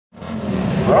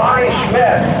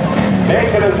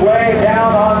making his way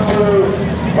down onto,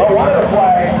 well, one of the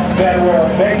flags then will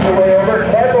make the way over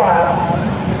 10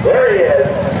 laps. There he is.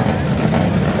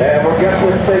 And we'll get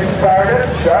this thing started.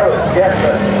 Charlotte gets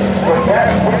it. We're back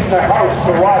in the house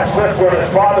to watch this one. His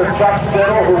father, Chuck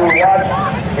Stittle, who we watched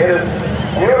in his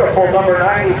beautiful number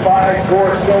 95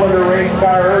 four-cylinder race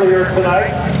car earlier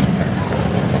tonight.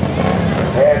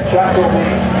 And Chuck will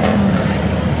be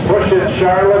pushing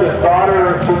Charlotte, his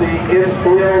daughter, to the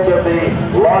infield of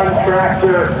the lawn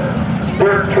tractor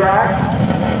dirt track.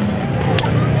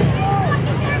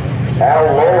 Al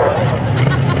Lowen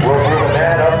will be the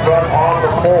man up front on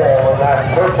the pole in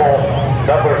that purple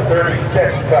number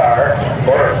 36 car,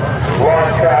 or lawn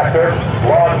tractor,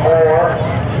 lawnmower.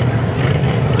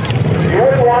 You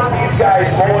wouldn't want these guys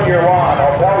mowing your lawn,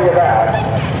 I'll tell you that.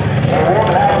 They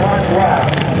won't have much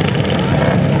left.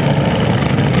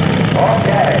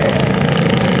 Okay.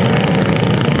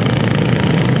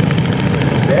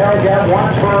 They'll get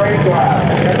one for 8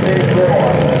 laps. Get these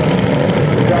going.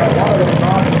 We got one of them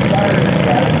not started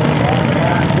yet. On the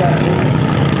last session.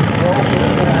 Going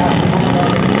to have to move on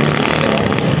the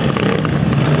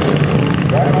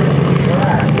that might be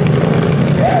track.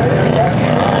 Yeah, it is. That's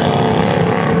track.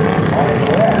 On his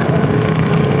left.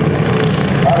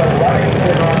 Out of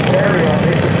Wellington, Ontario,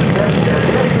 they can stretch their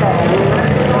really trouble.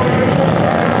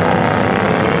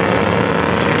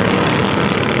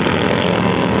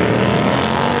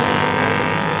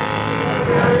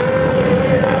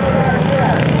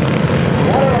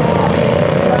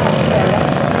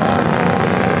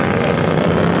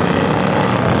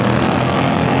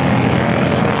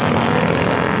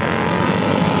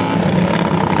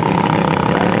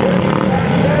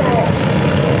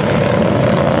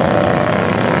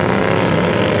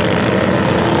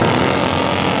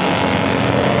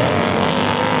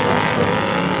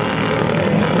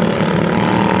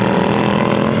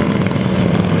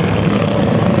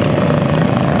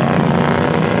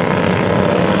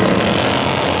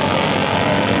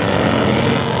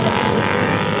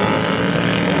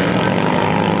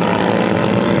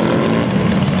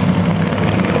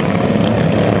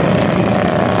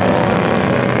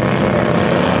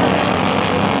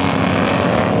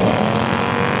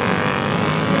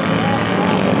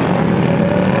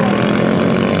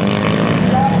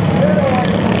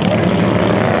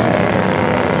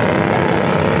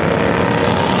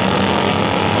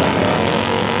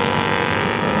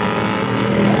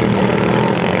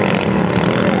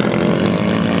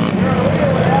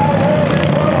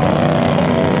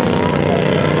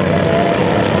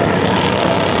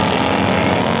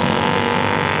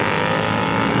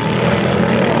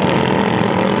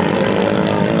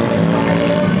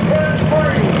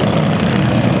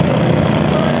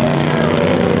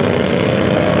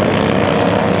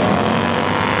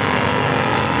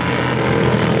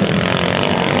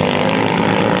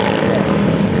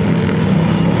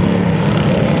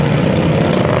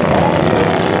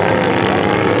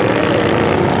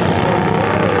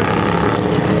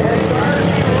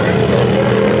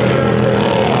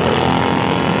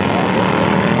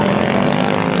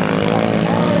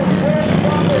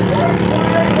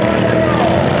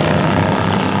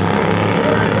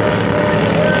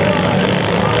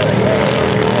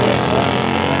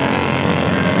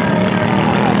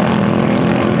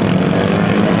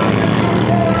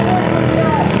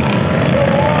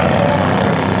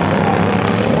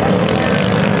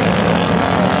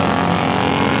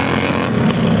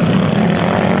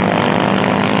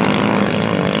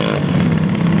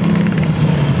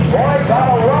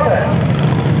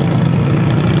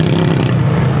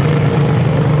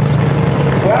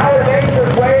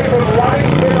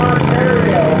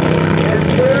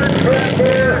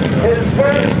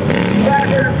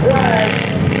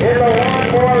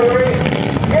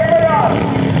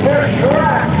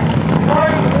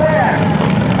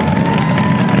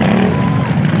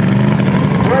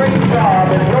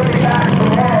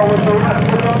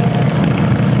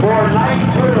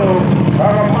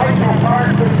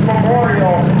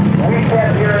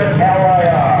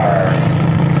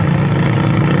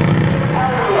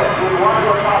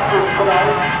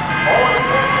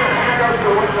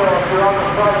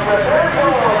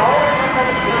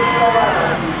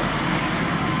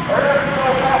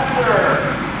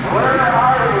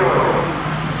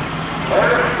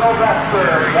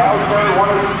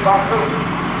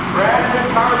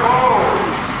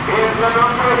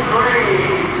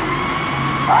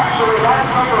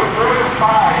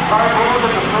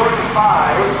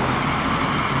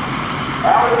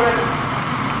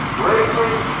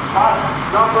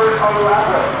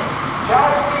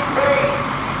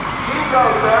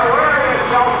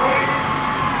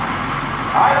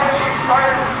 I think she's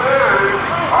started third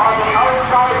on the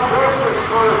outside versus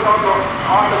first on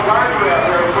the guardrail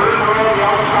there. Third away on the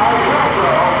outside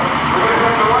railroad. We're going to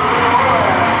have to run the roll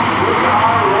and we're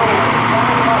on the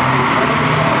roll.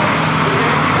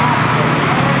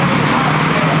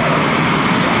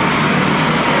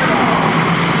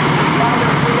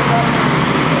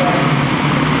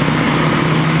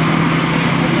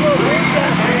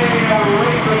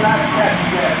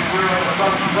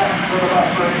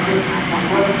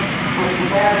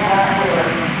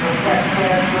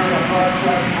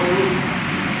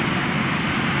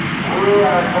 We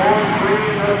are going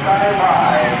green this time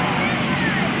live.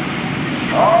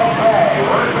 Okay,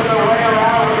 working the way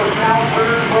around with the south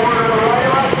third quarter of the way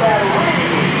like that. We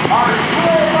are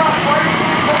still up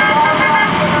racing for our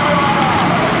last in the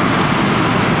line.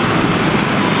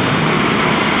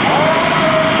 All the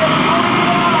way to the line.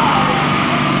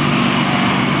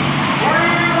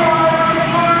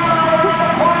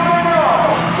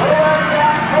 There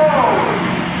that goes.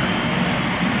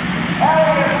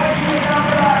 Elliott reaching up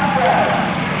the offset.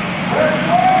 There's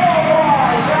all the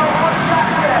line down for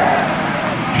second.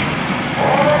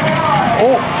 All the line.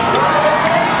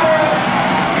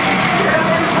 Here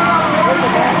they come.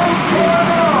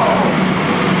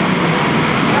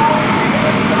 Now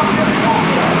he's something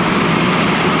second.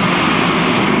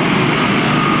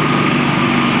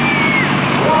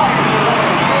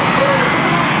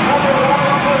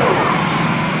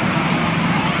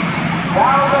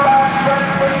 Down the back stretch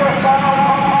with the final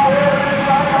on the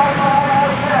inside by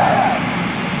set.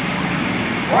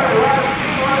 What a left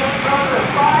sequence from the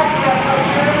side gets up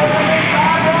here with the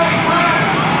inside of the front.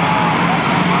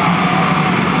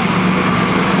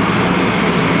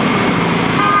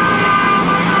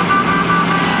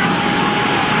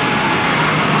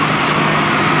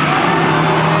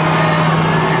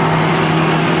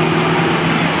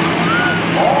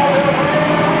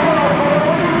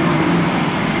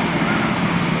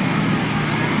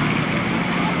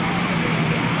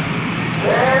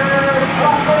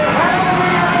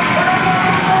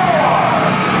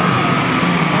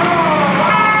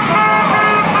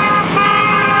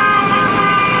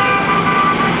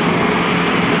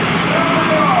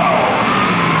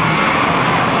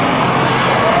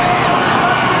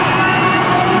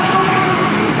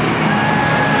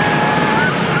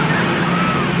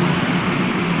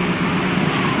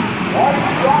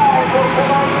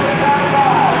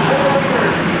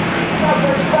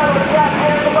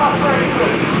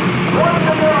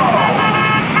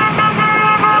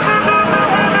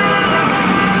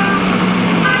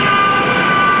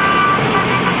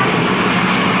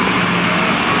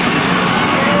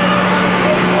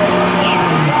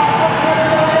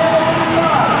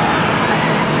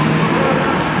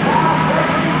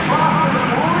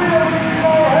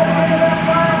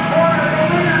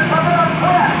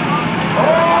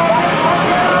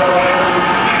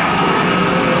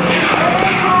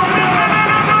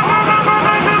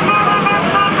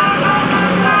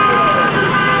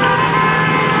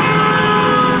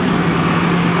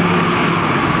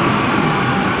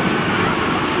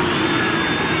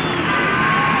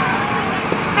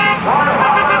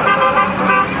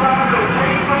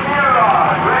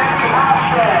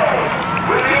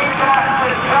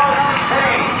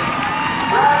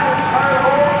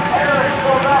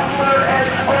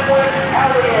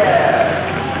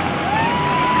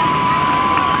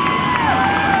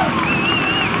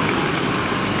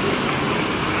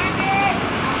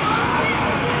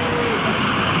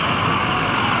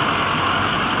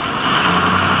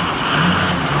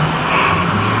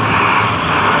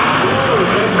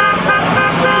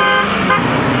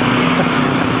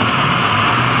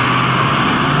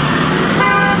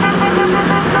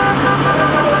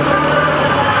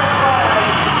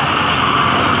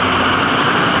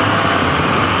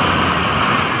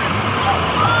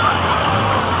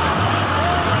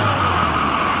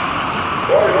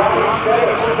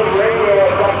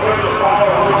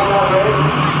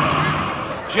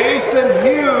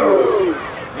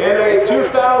 in a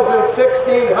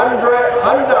 2016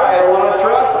 Hyundai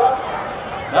Elantra.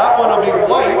 That one will be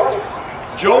white.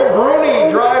 Joe Bruni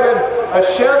driving a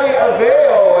Chevy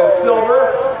Aveo in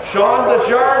silver. Sean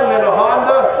Desjardins in a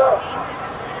Honda.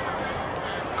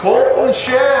 Colton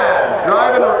Shan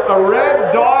driving a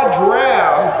red Dodge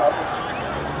Ram.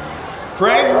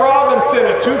 Craig Robinson,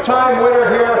 a two-time winner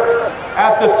here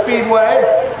at the Speedway,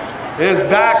 is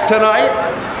back tonight.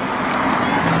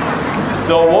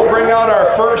 So we'll bring out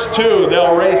our first two.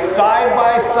 They'll race side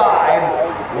by side,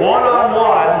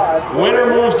 one-on-one. Winner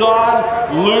moves on,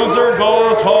 loser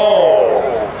goes home.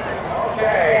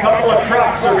 Okay, a couple of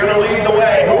trucks are going to lead the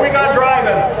way. Who we got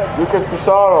driving? Lucas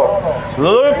Casado.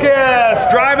 Lucas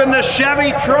driving the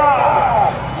Chevy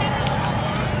truck.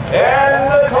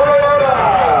 And the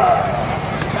Toyota.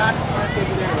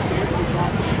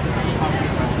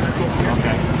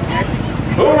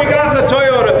 Who we got in the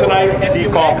Toyota tonight?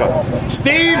 Steve Conca.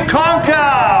 Steve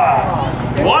Conca!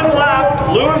 1 lap,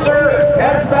 loser,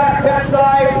 heads back pit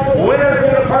side, winner's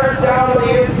gonna park down in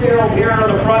the infield here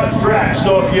on the front stretch.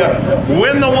 So if you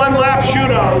win the 1 lap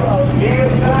shootout, he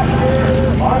is back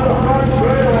here on the front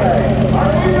straightaway. Are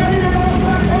we ready to go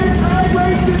Spectator Drag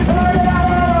Race to Toyota?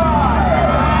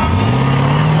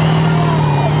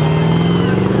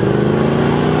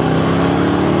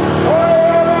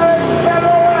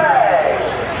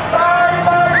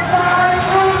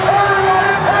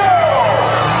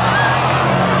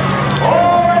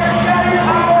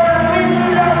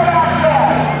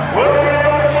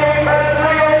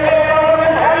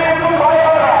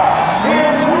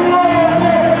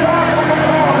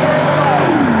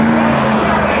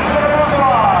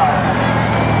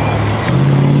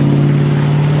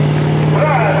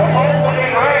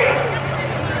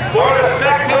 For the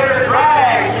Spectator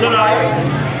Drags tonight,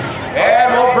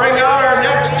 and we'll bring out our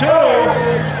next 2.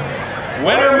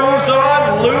 Winner moves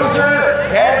on, loser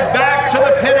heads back to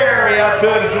the pit area to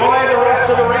enjoy the rest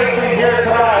of the racing here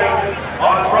tonight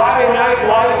on Friday Night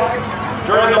Lights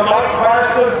during the Mike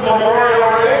Parsons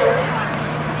Memorial Race.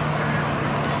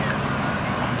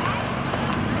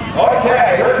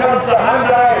 Okay, here comes the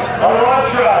Hyundai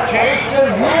Elantra,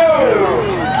 Jason Hughes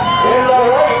in the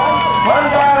white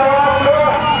Hyundai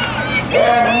Elantra.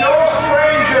 And no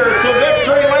stranger to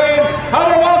victory lane.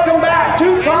 How to welcome back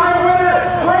 2-time winner,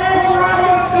 Craig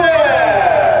Robinson.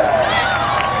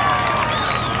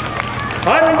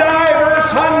 Hyundai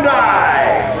versus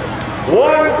Hyundai.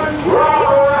 1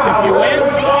 dropper. If you win,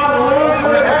 John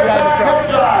loser head back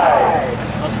outside.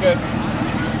 That's good.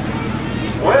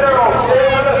 Winner will stay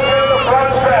with us here in the front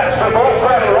stretch. They're both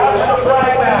ready. Watch the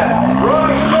flag man.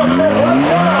 Rudy Smith, let's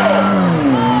go.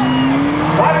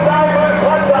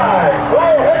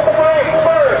 Hit the brakes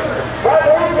first. That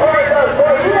lead car does.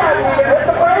 Boy, you haven't even hit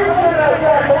the brakes in that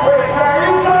second race car.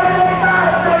 You gotta get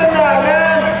faster than that,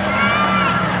 man.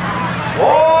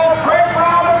 Oh, Craig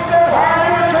Robinson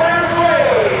having a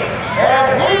transway.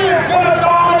 And he is going to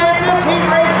dominate this heat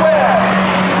race win.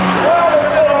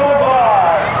 Robinson on the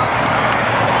bar.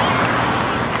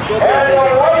 And the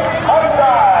white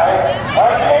Hyundai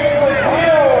of Jason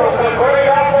Hughes, a great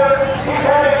effort. He's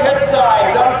heading pit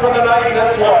side. Done for the night,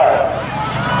 this one.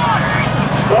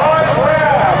 Dodge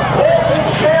Ram, Colton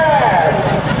Shad.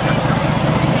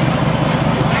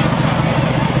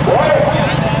 Boy,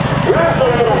 here's the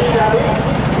little Chevy.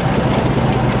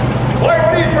 Boy,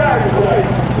 what are you driving today?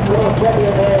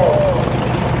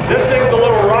 This thing's a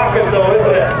little rocket though,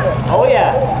 isn't it? Oh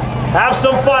yeah. Have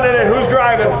some fun in it. Who's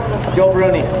driving? Joe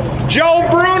Bruni. Joe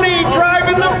Bruni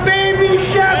driving the baby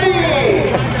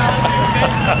Chevy.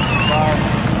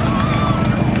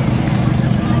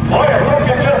 Boy, if you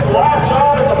can just latch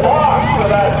on to the box so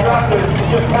that truck can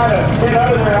just kind of get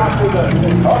out of there after the...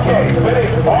 Okay, Vinny,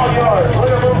 all yours.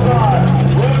 Winner moves on.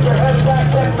 Loser heads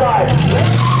back inside.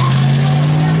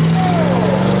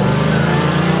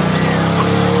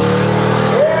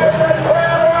 Here's the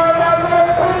camera. Now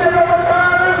the cleaner of the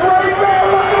car is right there.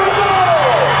 Look at it go.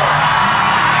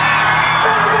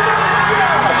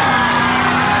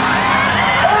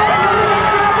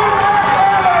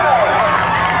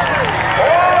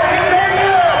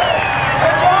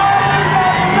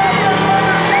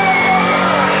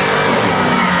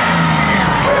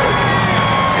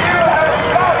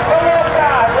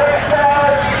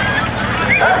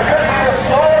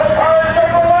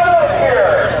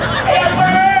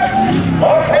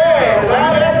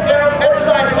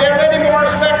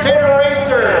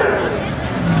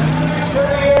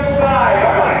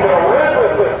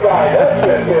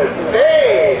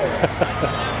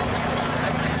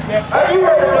 Have you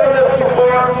ever done this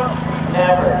before?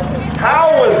 Never.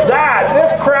 How was that?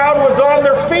 This crowd was on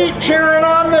their feet cheering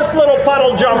on this little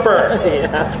puddle jumper.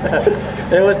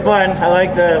 Yeah. It was fun. I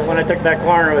liked when I took that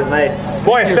corner, it was nice.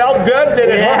 Boy, it felt good. Did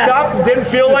it hook up? Didn't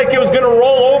feel like it was going to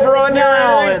roll over on you?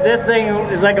 No, this thing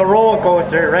is like a roller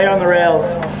coaster right on the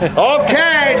rails.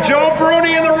 Okay, Joe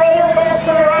Bruni in the roller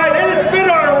coaster ride. It didn't fit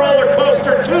on a roller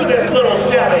coaster to this little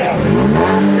Chevy.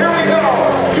 Here we go.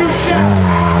 2 Chevy.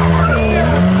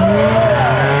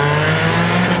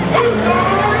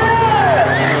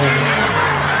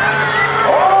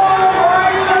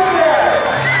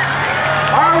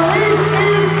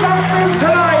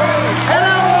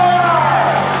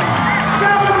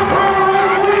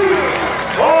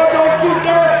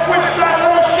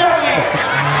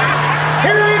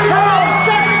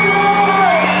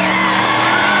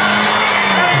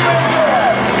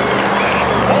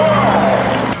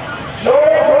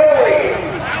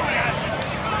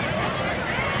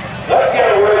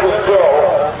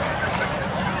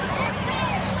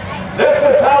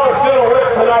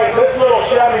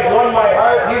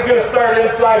 to start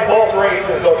inside both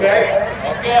races, okay?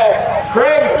 Okay.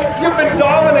 Craig, you've been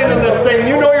dominating this thing.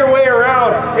 You know your way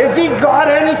around. Has he got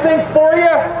anything for you?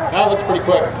 That looks pretty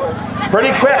quick.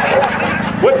 Pretty quick.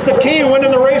 What's the key?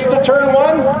 Winning the race to turn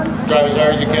one? Drive as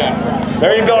hard as you can.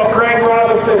 There you go, Craig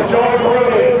Robinson, Joe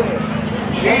Bruni.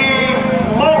 She's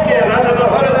smoking under the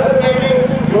hood of this baby.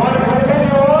 You want to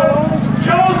continue on?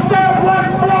 Joseph, let's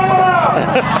blow it up!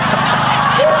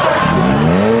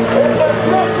 It's a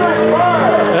sister car!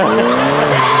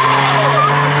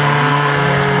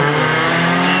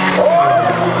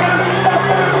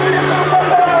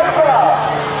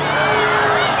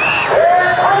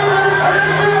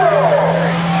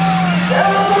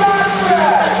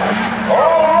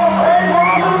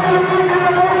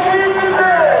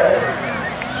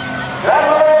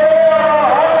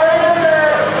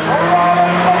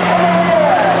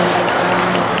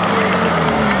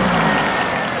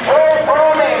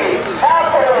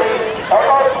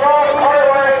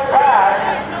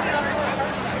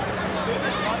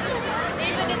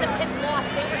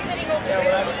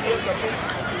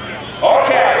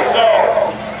 Okay, so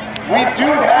we do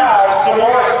have some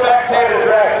more Spectator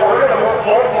Drags, so we're going to move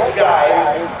both these guys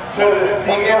to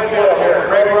the infield here.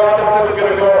 Greg Robinson's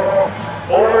going to go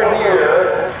over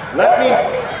here. Let me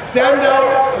send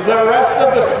out the rest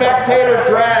of the Spectator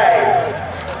Drags.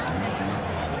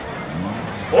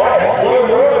 Boy, slow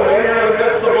moving, they nearly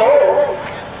missed the boat.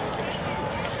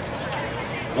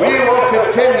 We will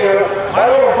continue. My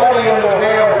little buddy in the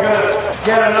van is going to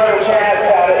get another chance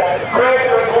at it. Greg,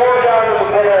 there's more down to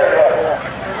the area.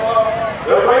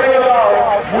 They're bringing them out.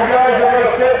 You guys are going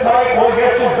to sit tight. We'll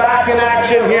get you back in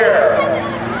action here.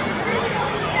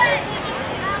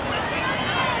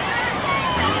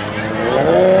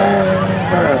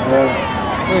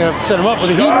 We have to set him up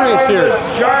with a heat race here.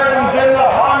 Jordan's in the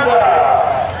Honda.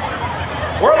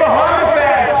 We're the Honda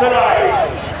fans tonight.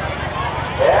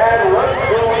 And look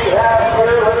who we have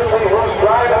here. Let's see who's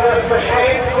driving this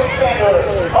machine.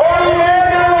 Oh, yeah!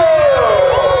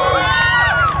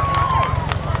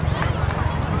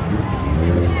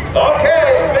 Okay,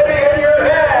 spinning in your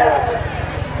heads.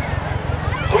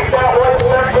 Keep that one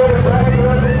Spectator Drag.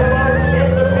 Let's come on and keep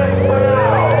the pits for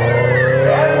now.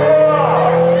 And we're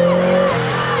off.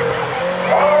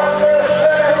 On the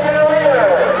second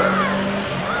leader.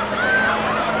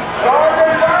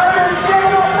 Jordan Darden, give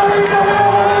him a lead to the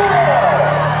leader.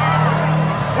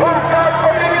 Who's got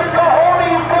the biggest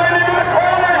cojones going into the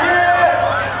corner here?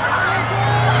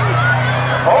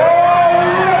 Oh,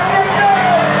 look at that.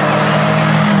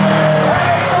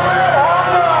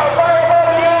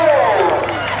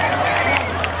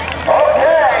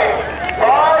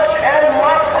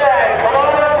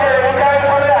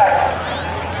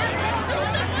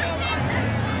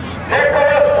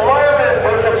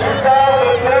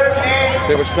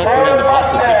 They were stuck behind the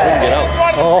buses, they couldn't get out.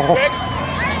 Oh.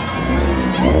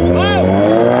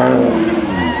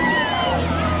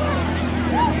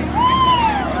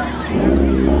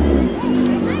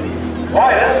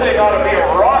 Boy, this thing ought to be a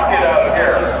rocket out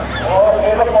here. Oh,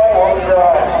 here's a fun one.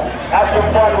 Have some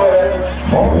fun with it.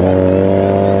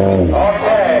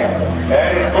 Okay, and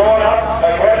he's going up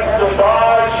against the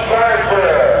Dodge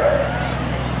Charger.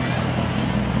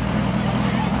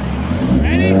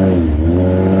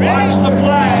 Watch the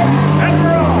flag, and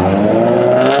we're off.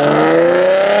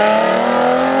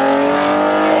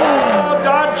 Oh,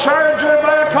 Dodge Charger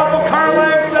by a couple car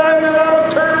lengths, and that'll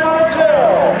turn 1 and 2.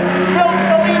 Builds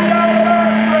the lead down the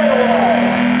back straightaway.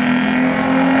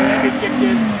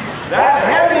 That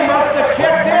heavy must have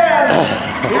kicked in.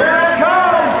 Here it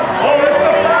comes. Oh, it's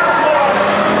the fast one.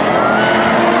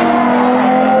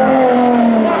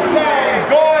 Mustangs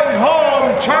going home.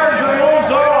 Charger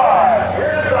moves on.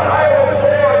 Here's the Highway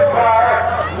 4 car.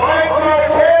 Michael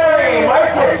Terry.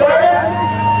 Mike, excited?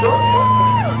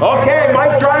 Okay,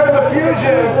 Mike driving the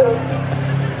Fusion.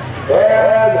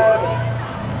 And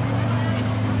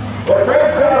the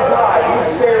Craig's gonna fly. You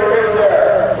stay right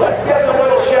there. Let's get the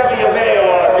little Chevy Aveo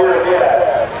on here again.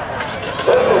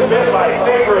 This has been my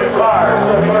favorite car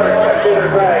so far at Spectator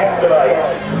Drags tonight.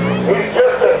 He's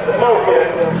just a smoking.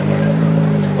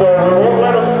 So we won't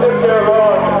let him sit there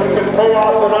long if we can pull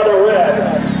off another win.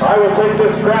 I would think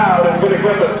this crowd is going to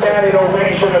give a standing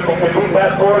ovation if we can beat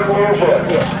that Ford Fusion.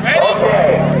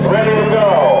 Okay, ready to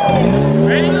go.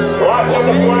 Watching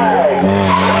the flag.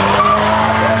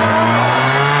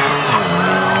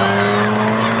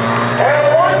 And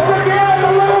once again, the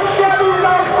little Chevy's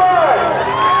out front.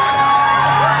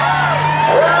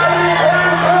 Ready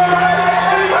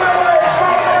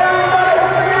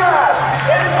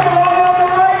and it's the one on the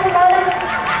right, Mike.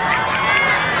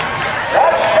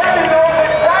 That Chevy knows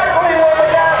exactly where the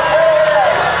gas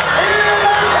is. Here they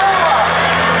come.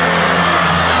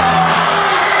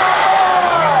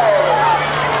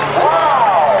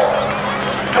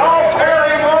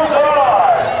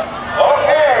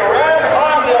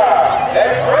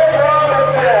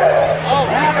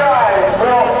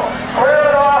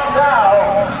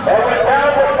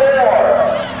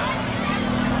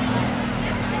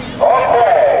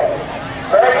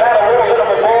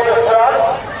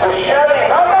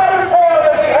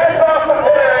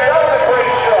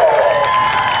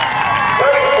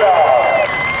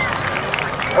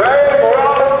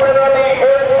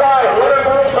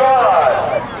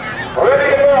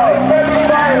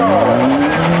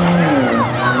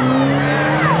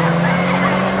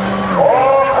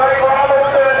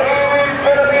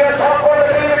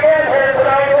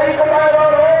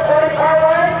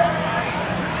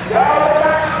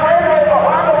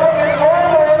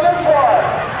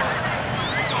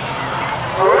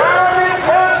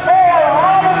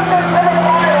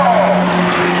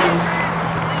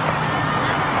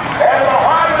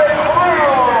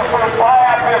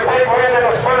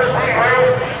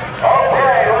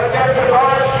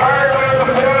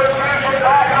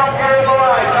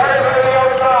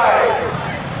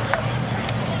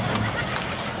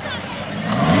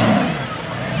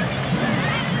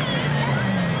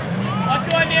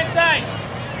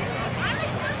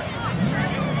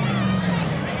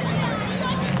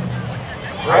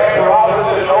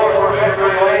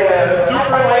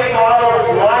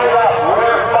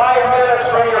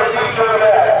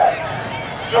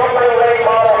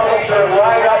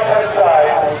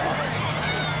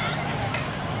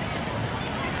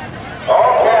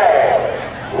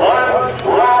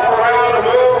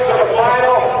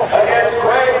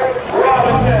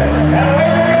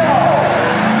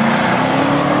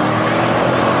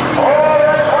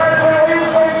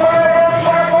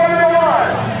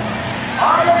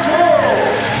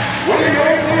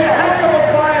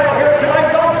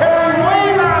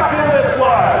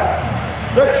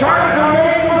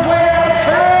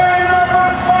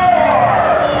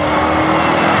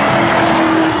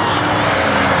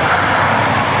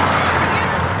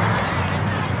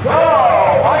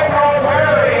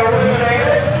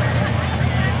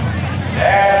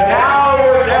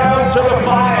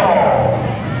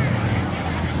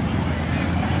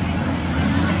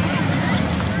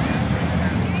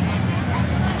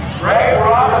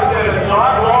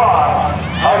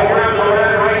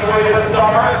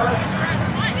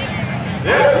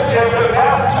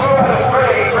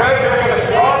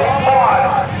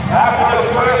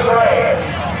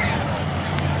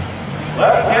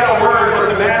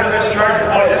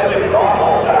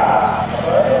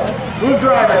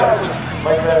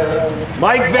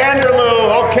 Mike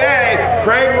Vanderloo, okay.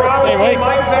 Craig Robinson, Hey,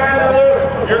 Mike. Mike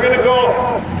Vanderloo. You're going to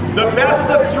go the best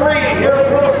of 3 here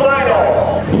for the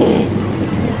final.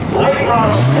 Mike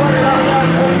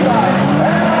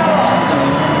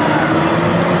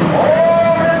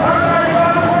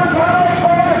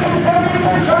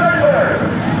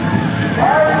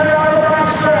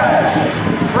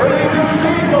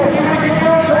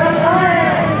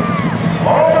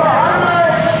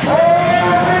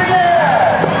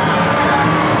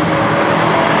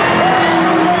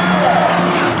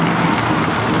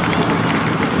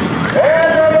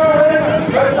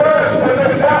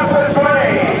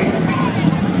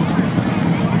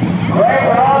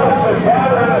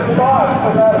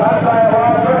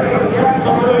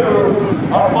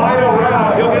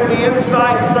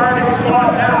inside starting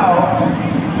spot now.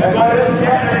 And by this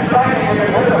getting exciting, you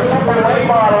can hear the super late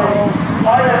models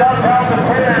fired up out the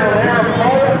pit. They're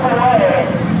moments away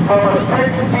from a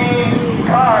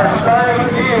 16-car starting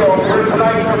field here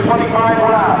tonight for 25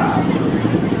 laps.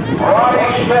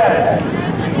 Ronnie Schmidt,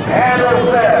 Andrew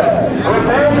says,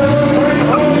 within the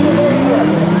 3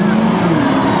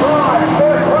 Ron,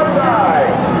 first one side,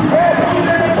 he's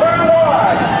in turn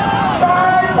 1,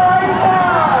 side by side.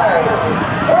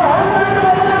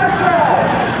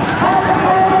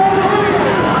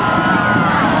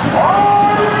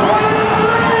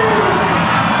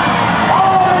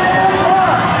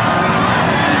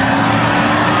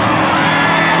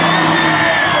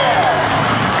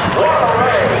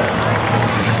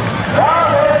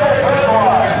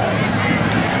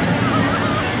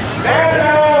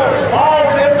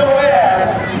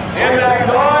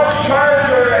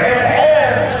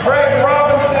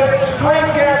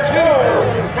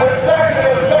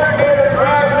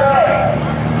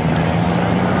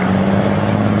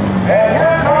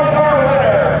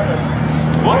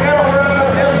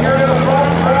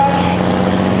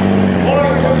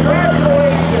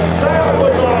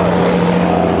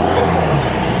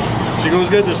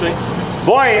 Good to see.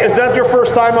 Boy, is that your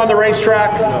first time on the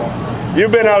racetrack? No.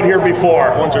 You've been out here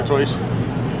before. Once or twice.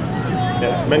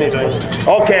 Yeah, many times.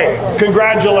 Okay,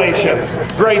 congratulations.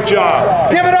 Great job.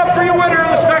 Give it up for your winner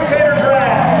of the Spectator